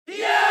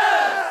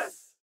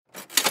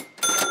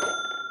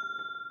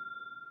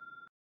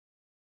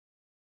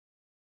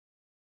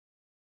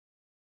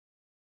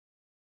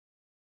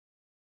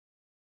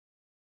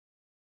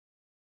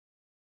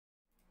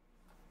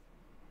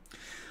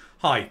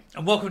Hi,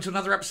 and welcome to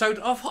another episode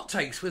of Hot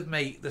Takes with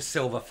me, the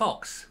Silver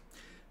Fox.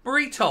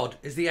 Maree Todd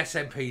is the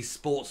SNP's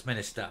sports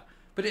minister,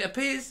 but it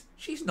appears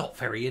she's not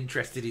very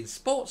interested in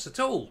sports at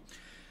all.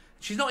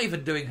 She's not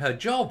even doing her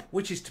job,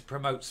 which is to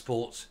promote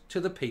sports to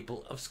the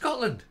people of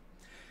Scotland.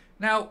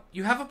 Now,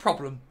 you have a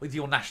problem with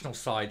your national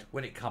side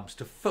when it comes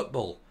to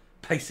football.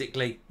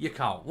 Basically, you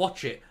can't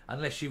watch it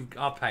unless you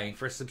are paying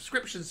for a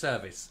subscription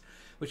service,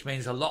 which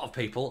means a lot of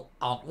people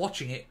aren't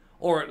watching it,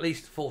 or at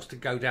least forced to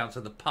go down to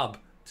the pub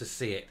to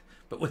see it.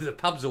 But with the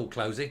pubs all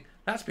closing,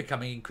 that's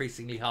becoming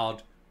increasingly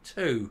hard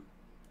too.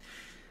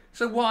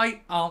 So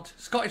why aren't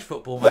Scottish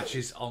football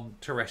matches on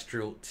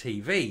terrestrial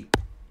TV?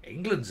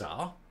 England's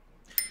are.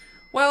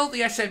 Well,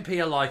 the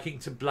SNP are liking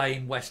to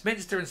blame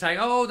Westminster and say,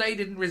 oh, they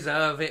didn't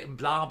reserve it and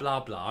blah,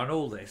 blah, blah, and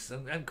all this,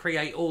 and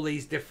create all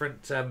these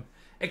different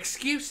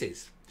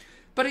excuses.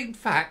 But in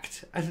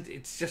fact, and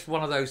it's just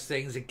one of those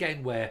things,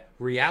 again, where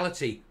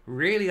reality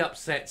really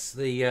upsets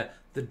the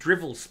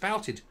drivel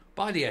spouted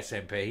by the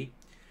SNP,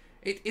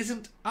 it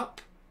isn't up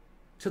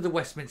to the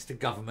Westminster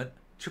government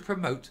to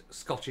promote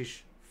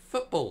Scottish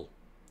football.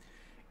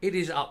 It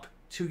is up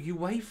to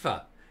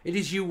UEFA. It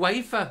is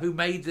UEFA who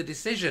made the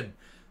decision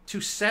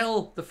to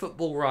sell the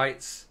football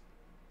rights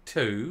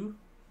to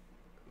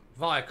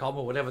Viacom,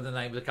 or whatever the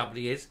name of the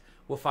company is.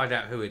 We'll find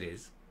out who it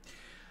is.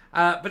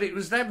 But it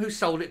was them who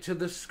sold it to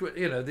the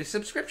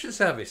subscription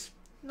service.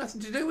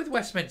 Nothing to do with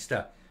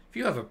Westminster. If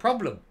you have a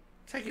problem,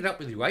 take it up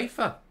with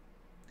UEFA.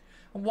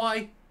 And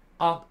why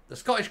aren't the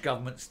Scottish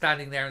government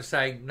standing there and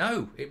saying,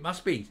 no, it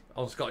must be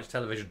on Scottish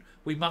television.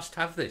 We must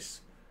have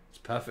this. It's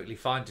perfectly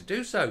fine to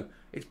do so.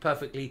 It's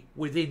perfectly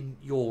within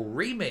your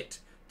remit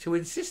to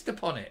insist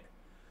upon it.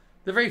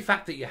 The very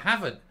fact that you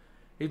haven't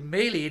is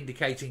merely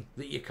indicating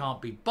that you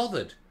can't be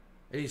bothered.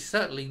 It is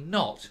certainly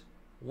not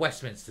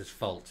Westminster's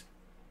fault.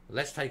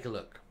 Let's take a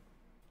look.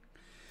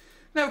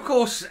 Now, of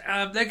course,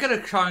 they're going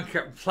to try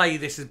and play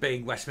this as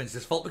being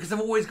Westminster's fault because they've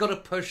always got to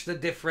push the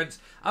difference.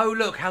 Oh,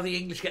 look how the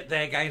English get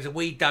their games and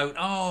we don't.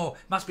 Oh,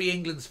 it must be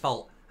England's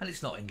fault. And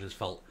it's not England's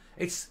fault.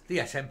 It's the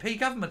SNP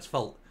government's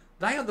fault.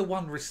 They are the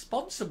one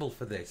responsible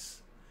for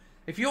this.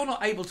 If you're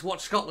not able to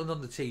watch Scotland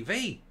on the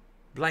TV,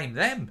 blame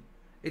them.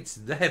 It's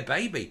their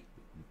baby,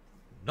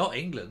 not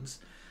England's.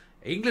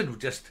 England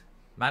just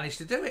managed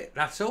to do it,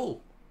 that's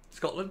all.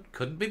 Scotland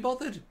couldn't be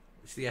bothered.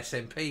 It's the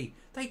SNP.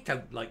 They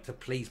don't like to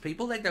please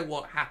people. They don't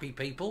want happy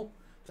people.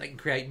 If they can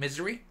create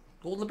misery,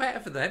 all the better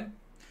for them.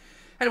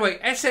 Anyway,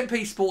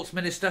 SNP Sports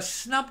Minister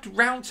snubbed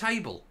Round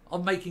Table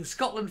on making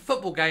Scotland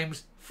football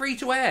games free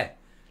to air,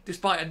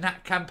 despite a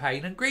NAT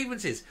campaign and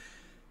grievances.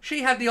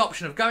 She had the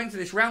option of going to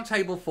this Round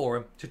Table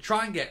forum to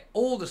try and get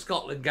all the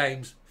Scotland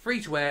games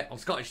free to air on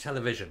Scottish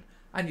television.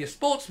 And your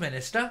Sports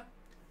Minister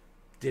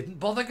didn't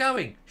bother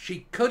going.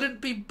 She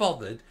couldn't be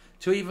bothered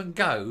to even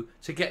go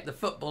to get the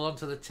football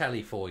onto the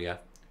telly for you.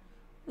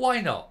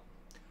 Why not?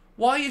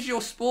 Why is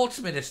your Sports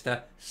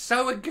Minister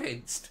so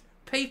against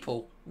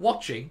people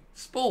watching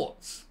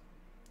sports?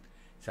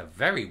 It's a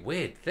very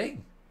weird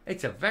thing.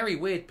 It's a very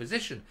weird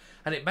position.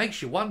 And it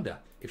makes you wonder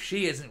if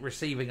she isn't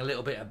receiving a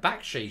little bit of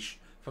backsheesh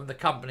from the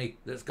company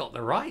that's got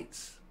the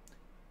rights.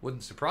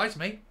 Wouldn't surprise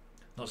me.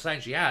 Not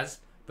saying she has,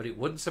 but it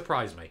wouldn't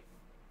surprise me.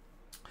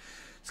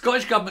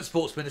 Scottish Government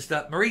Sports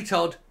Minister Maree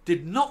Todd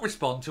did not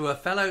respond to her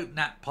fellow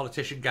Nat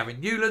politician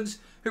Gavin Newlands,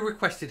 who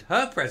requested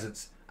her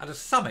presence at a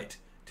summit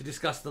to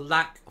discuss the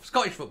lack of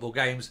Scottish football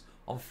games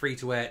on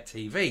free-to-air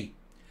TV.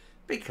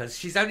 Because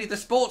she's only the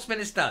Sports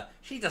Minister.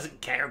 She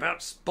doesn't care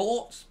about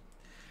sports.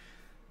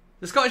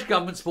 The Scottish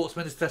Government Sports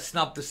Minister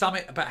snubbed the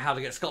summit about how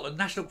to get Scotland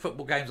national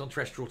football games on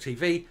terrestrial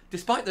TV,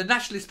 despite the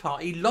Nationalist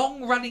Party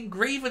long-running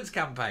grievance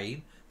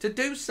campaign to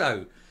do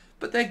so.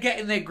 But they're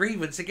getting their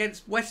grievance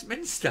against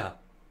Westminster.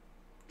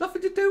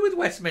 Nothing to do with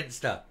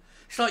Westminster.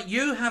 It's like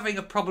you having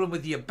a problem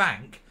with your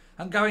bank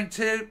and going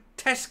to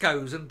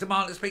Tesco's and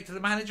demanding to speak to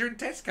the manager in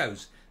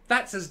Tesco's.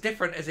 That's as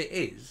different as it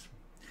is.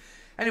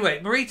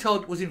 Anyway, Maree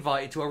Todd was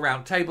invited to a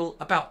round table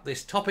about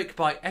this topic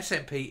by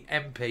SNP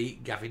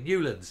MP Gavin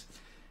Newlands.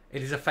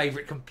 It is a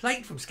favourite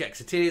complaint from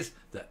Skexiteers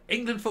that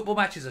England football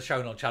matches are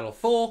shown on Channel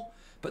 4,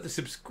 but the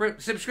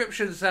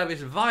subscription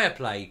service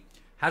Viaplay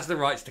has the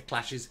rights to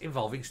clashes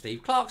involving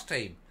Steve Clarke's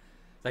team.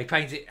 They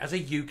paint it as a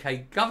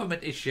UK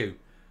government issue.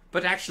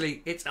 But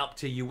actually, it's up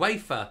to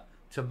UEFA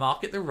to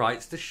market the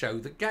rights to show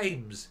the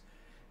games.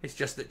 It's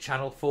just that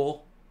Channel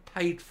 4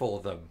 paid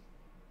for them.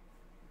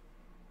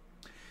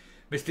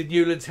 Mr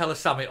Newlands held a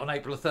summit on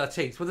April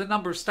 13th with a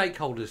number of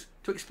stakeholders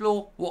to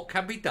explore what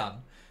can be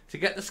done to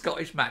get the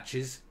Scottish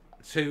matches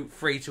to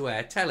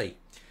free-to-air telly.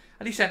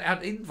 And he sent out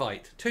an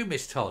invite to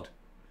Miss Todd.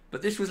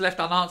 But this was left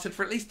unanswered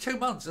for at least 2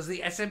 months as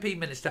the SNP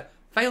minister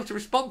failed to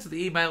respond to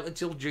the email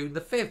until June the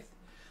 5th.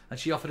 And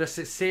she offered her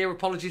sincere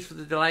apologies for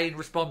the delay in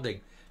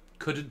responding.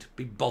 Couldn't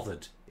be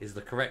bothered is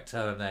the correct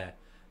term there.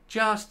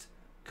 Just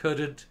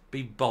couldn't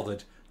be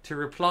bothered to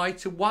reply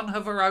to one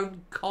of her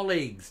own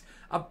colleagues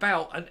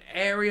about an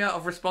area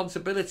of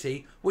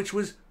responsibility which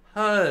was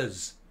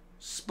hers.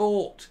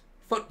 Sport.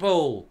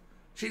 Football.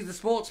 She's the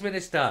sports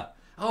minister.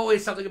 Oh,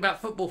 here's something about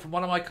football from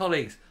one of my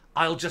colleagues.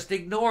 I'll just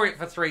ignore it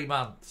for 3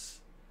 months.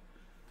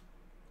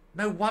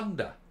 No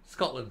wonder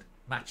Scotland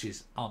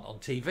matches aren't on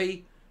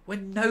TV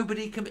when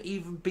nobody can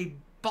even be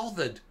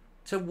bothered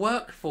to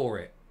work for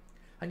it.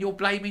 And you're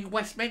blaming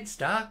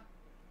Westminster?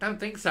 Don't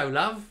think so,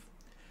 love.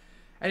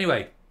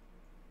 Anyway,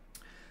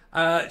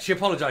 she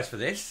apologised for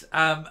this,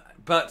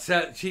 but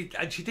she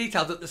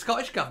detailed that the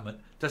Scottish Government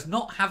does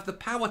not have the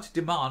power to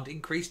demand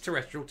increased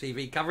terrestrial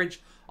TV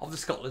coverage of the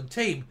Scotland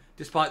team,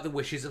 despite the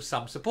wishes of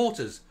some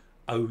supporters.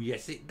 Oh,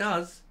 yes, it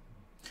does.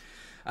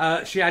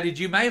 She added,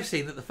 you may have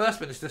seen that the First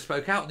Minister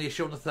spoke out on the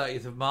issue on the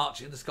 30th of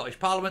March in the Scottish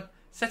Parliament,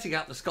 setting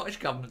out the Scottish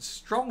Government's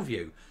strong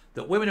view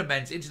that women and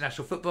men's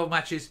international football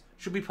matches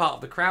should be part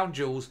of the crown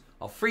jewels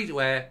of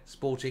free-to-air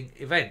sporting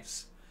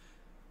events.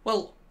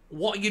 Well,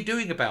 what are you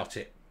doing about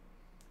it?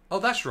 Oh,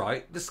 that's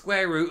right, the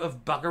square root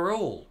of bugger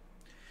all.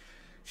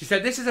 She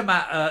said this is a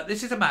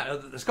matter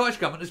that the Scottish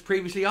Government has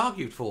previously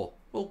argued for.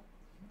 Well,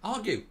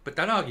 argue, but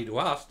don't argue to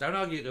us, don't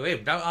argue to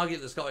him, don't argue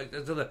to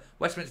the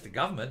Westminster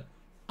Government.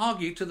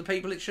 Argue to the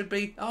people it should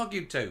be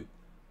argued to.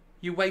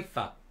 You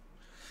wafer.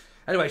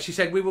 Anyway, she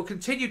said, we will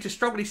continue to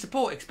strongly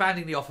support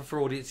expanding the offer for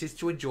audiences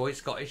to enjoy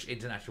Scottish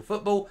international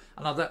football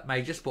and other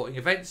major sporting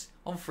events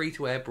on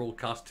free-to-air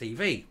broadcast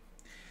TV.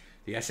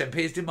 The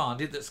SNP has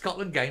demanded that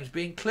Scotland games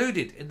be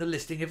included in the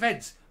listing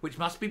events, which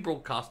must be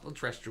broadcast on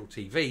terrestrial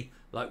TV,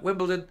 like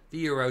Wimbledon,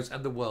 the Euros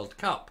and the World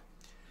Cup.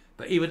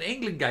 But even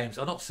England games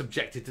are not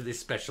subjected to this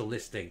special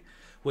listing,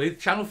 with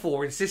Channel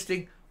 4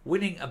 insisting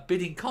winning a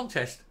bidding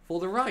contest for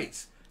the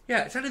rights.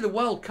 Yeah, it's only the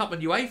World Cup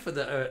and UEFA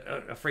that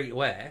are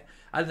free-to-air,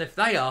 and if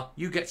they are,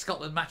 you get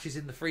Scotland matches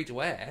in the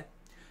free-to-air.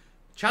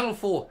 Channel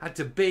 4 had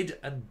to bid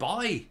and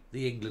buy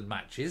the England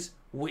matches,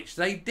 which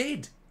they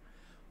did.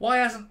 Why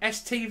hasn't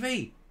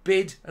STV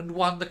bid and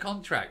won the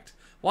contract?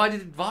 Why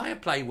didn't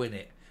Viaplay win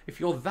it?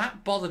 If you're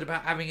that bothered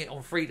about having it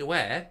on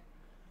free-to-air,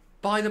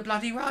 buy the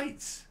bloody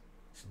rights.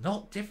 It's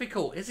not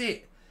difficult, is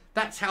it?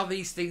 That's how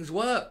these things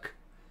work.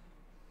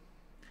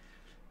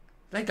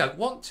 They don't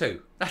want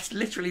to. That's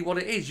literally what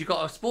it is. You've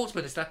got a sports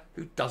minister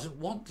who doesn't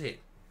want it.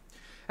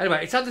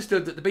 Anyway, it's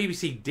understood that the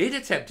BBC did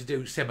attempt to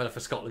do similar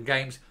for Scotland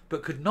games,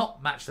 but could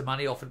not match the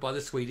money offered by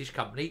the Swedish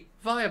company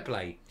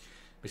Viaplay.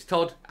 Ms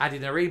Todd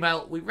added in her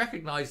email, we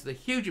recognise the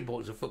huge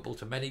importance of football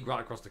to many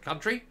right across the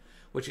country,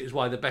 which is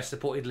why the best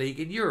supported league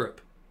in Europe.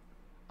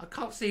 I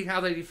can't see how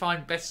they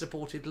define best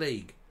supported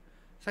league.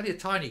 It's only a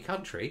tiny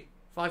country,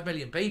 5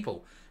 million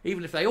people.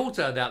 Even if they all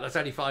turned out, that's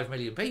only 5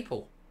 million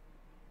people.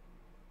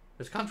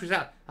 There's countries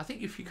out. I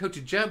think if you go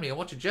to Germany and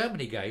watch a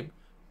Germany game,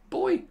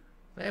 boy,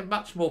 there are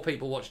much more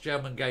people watch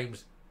German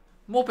games.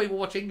 More people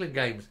watch England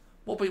games.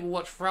 More people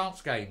watch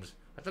France games.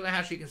 I don't know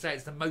how she can say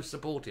it's the most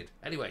supported.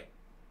 Anyway,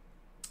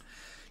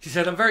 she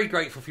said, I'm very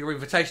grateful for your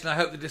invitation. I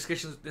hope the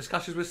discussions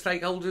with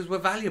stakeholders were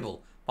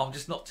valuable. But I'm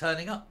just not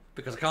turning up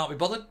because I can't be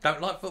bothered.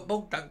 Don't like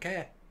football. Don't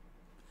care.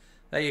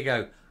 There you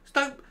go.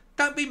 So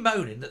don't be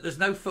moaning that there's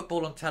no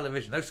football on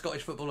television, no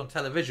Scottish football on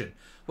television,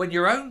 when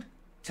your own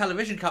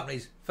television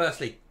companies,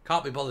 firstly,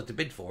 can't be bothered to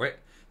bid for it,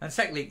 and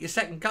secondly,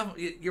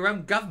 your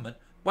own government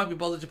won't be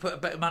bothered to put a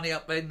bit of money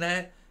up in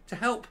there to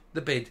help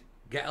the bid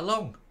get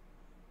along.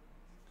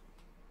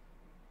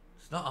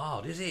 It's not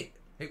hard, is it?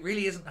 It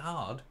really isn't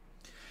hard.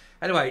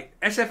 Anyway,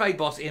 SFA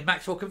boss Ian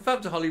Maxwell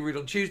confirmed to Holyrood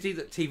on Tuesday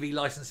that TV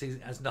licensing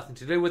has nothing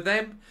to do with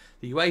them,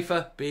 the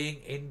UEFA being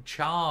in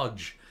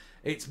charge.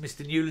 It's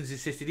Mr Newlands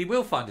insisted he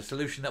will find a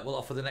solution that will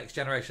offer the next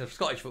generation of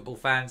Scottish football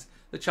fans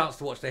the chance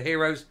to watch their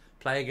heroes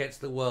play against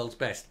the world's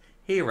best.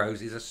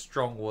 Heroes is a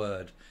strong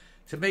word.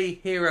 To me,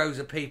 heroes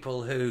are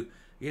people who,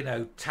 you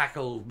know,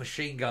 tackle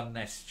machine gun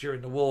nests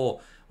during the war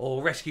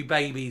or rescue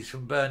babies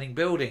from burning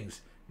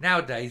buildings.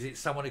 Nowadays, it's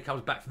someone who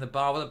comes back from the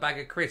bar with a bag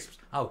of crisps.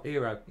 Oh,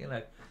 hero, you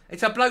know.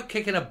 It's a bloke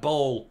kicking a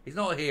ball. He's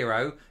not a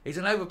hero. He's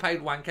an overpaid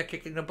wanker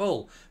kicking a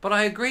ball. But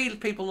I agree that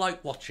people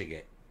like watching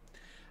it.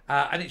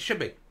 And it should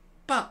be.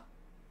 But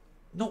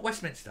not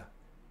Westminster.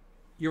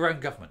 Your own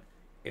government.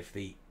 If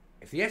the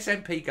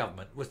SNP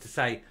government was to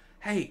say,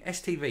 hey,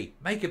 STV,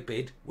 make a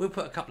bid. We'll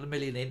put a couple of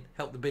million in,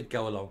 help the bid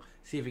go along,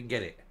 see if we can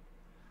get it.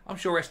 I'm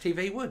sure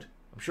STV would.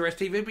 I'm sure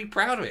STV would be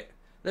proud of it.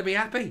 They'd be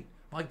happy.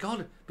 My God,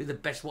 it'd be the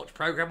best watched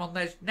programme on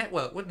their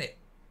network, wouldn't it?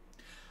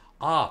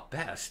 Ah,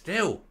 better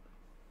still.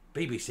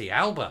 BBC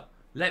Alba.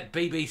 Let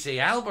BBC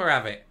Alba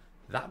have it.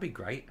 That'd be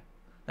great.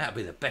 That'd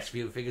be the best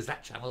viewing figures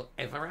that channel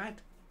ever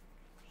had.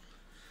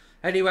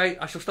 Anyway,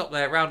 I shall stop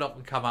there, round up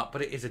and come up,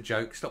 but it is a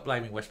joke. Stop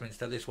blaming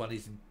Westminster. This one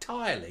is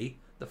entirely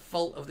the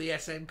fault of the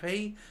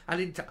SNP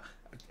and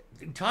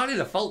entirely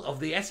the fault of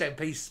the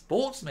SNP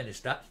sports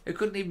minister who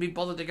couldn't even be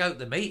bothered to go to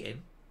the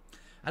meeting,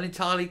 and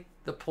entirely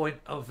the point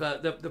of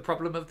the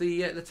problem of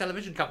the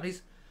television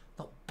companies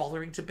not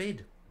bothering to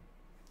bid.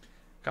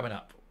 Coming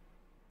up.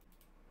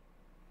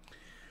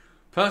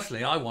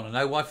 Personally, I want to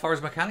know why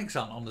Forest Mechanics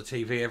aren't on the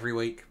TV every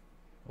week.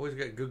 Always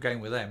get a good game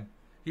with them.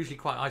 Usually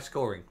quite high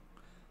scoring.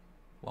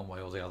 One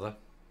way or the other.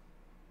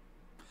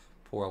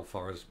 Poor old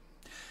Forest.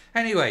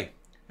 Anyway,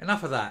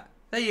 enough of that.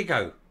 There you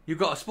go. You've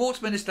got a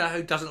sports minister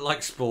who doesn't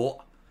like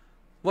sport,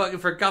 working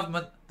for a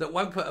government that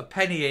won't put a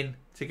penny in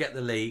to get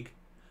the league,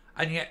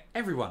 And yet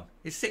everyone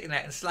is sitting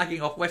there and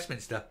slagging off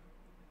Westminster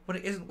when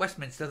it isn't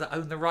Westminster that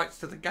own the rights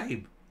to the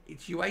game.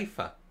 It's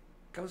UEFA.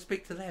 Go and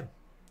speak to them.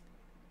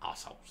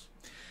 Arseholes.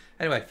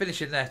 Anyway,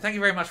 finishing there. Thank you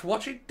very much for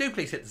watching. Do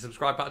please hit the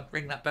subscribe button,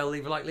 ring that bell,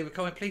 leave a like, leave a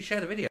comment. Please share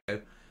the video.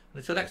 And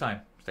until next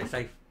time, stay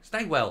safe,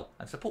 stay well,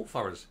 and support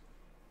Forest.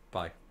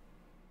 Bye.